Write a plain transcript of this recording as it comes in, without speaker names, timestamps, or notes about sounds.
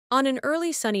On an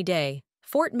early sunny day,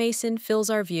 Fort Mason fills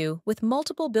our view with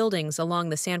multiple buildings along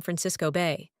the San Francisco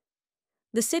Bay.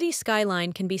 The city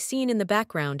skyline can be seen in the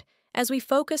background as we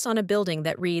focus on a building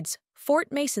that reads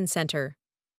Fort Mason Center.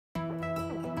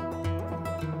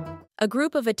 A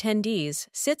group of attendees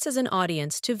sits as an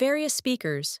audience to various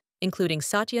speakers, including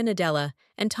Satya Nadella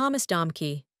and Thomas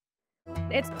Domke.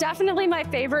 It's definitely my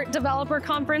favorite developer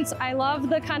conference. I love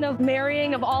the kind of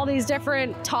marrying of all these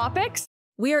different topics.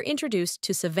 We are introduced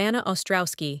to Savannah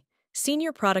Ostrowski,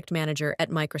 Senior Product Manager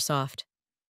at Microsoft.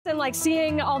 And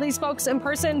seeing all these folks in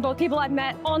person, both people I've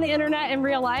met on the internet in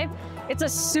real life, it's a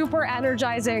super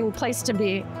energizing place to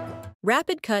be.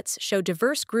 Rapid cuts show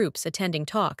diverse groups attending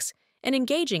talks and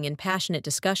engaging in passionate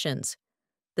discussions.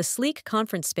 The sleek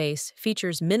conference space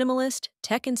features minimalist,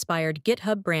 tech-inspired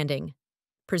GitHub branding.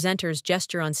 Presenters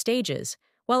gesture on stages,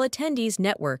 while attendees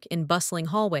network in bustling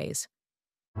hallways.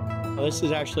 This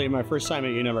is actually my first time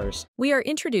at Universe. We are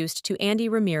introduced to Andy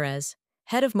Ramirez,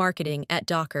 Head of Marketing at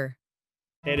Docker.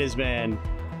 It has been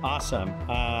awesome.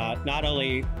 Not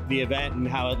only the event and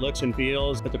how it looks and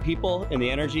feels, but the people and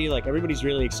the energy. Everybody's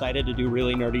really excited to do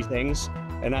really nerdy things,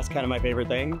 and that's kind of my favorite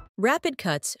thing. Rapid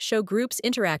cuts show groups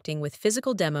interacting with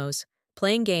physical demos,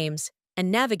 playing games, and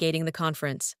navigating the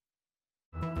conference.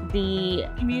 The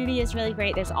community is really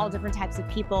great. There's all different types of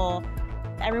people.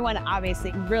 Everyone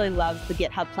obviously really loves the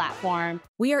GitHub platform.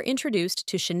 We are introduced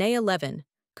to Shanae Levin,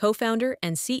 co-founder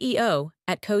and CEO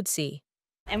at CodeC.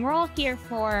 And we're all here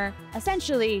for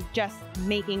essentially just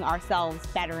making ourselves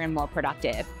better and more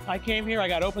productive. I came here, I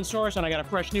got open source, and I got a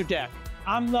fresh new deck.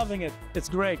 I'm loving it. It's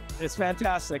great. It's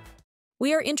fantastic.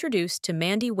 We are introduced to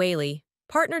Mandy Whaley,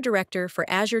 Partner Director for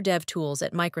Azure DevTools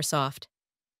at Microsoft.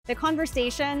 The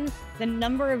conversation, the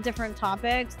number of different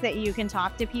topics that you can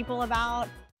talk to people about.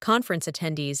 Conference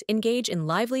attendees engage in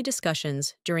lively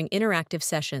discussions during interactive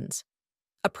sessions.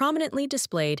 A prominently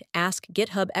displayed Ask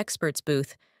GitHub Experts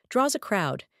booth draws a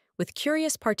crowd, with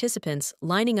curious participants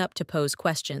lining up to pose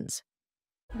questions.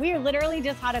 We literally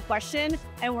just had a question,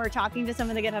 and we're talking to some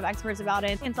of the GitHub experts about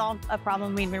it and solve a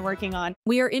problem we've been working on.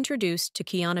 We are introduced to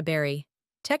Kiana Berry,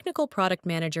 Technical Product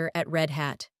Manager at Red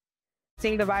Hat.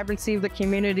 Seeing the vibrancy of the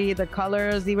community, the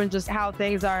colors, even just how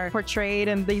things are portrayed,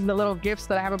 and the little gifts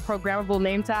that have a programmable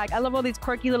name tag. I love all these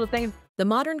quirky little things. The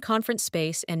modern conference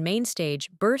space and main stage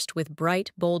burst with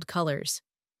bright, bold colors.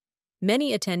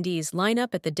 Many attendees line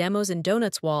up at the Demos and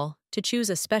Donuts wall to choose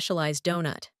a specialized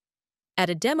donut. At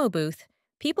a demo booth,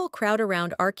 people crowd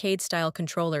around arcade-style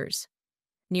controllers.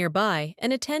 Nearby,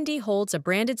 an attendee holds a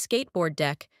branded skateboard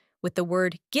deck with the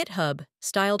word GitHub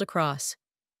styled across.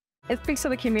 It speaks to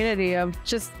the community of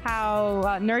just how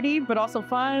nerdy, but also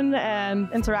fun and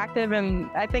interactive, and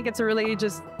I think it's a really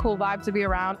just cool vibe to be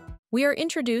around. We are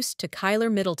introduced to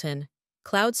Kyler Middleton,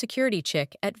 Cloud Security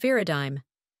Chick at Veradigm.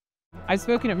 I've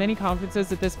spoken at many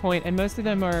conferences at this point, and most of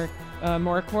them are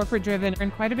more corporate-driven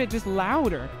and quite a bit just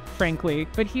louder, frankly.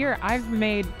 But here, I've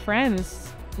made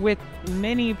friends with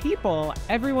many people.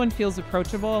 Everyone feels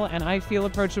approachable, and I feel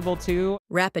approachable too.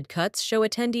 Rapid cuts show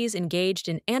attendees engaged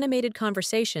in animated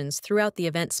conversations throughout the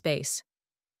event space.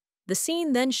 The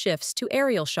scene then shifts to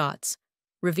aerial shots,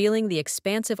 revealing the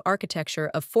expansive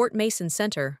architecture of Fort Mason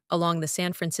Center along the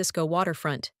San Francisco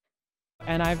waterfront.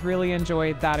 And I've really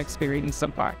enjoyed that experience so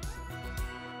far.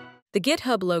 The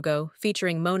GitHub logo,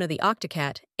 featuring Mona the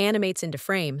Octocat, animates into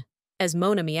frame as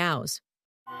Mona meows.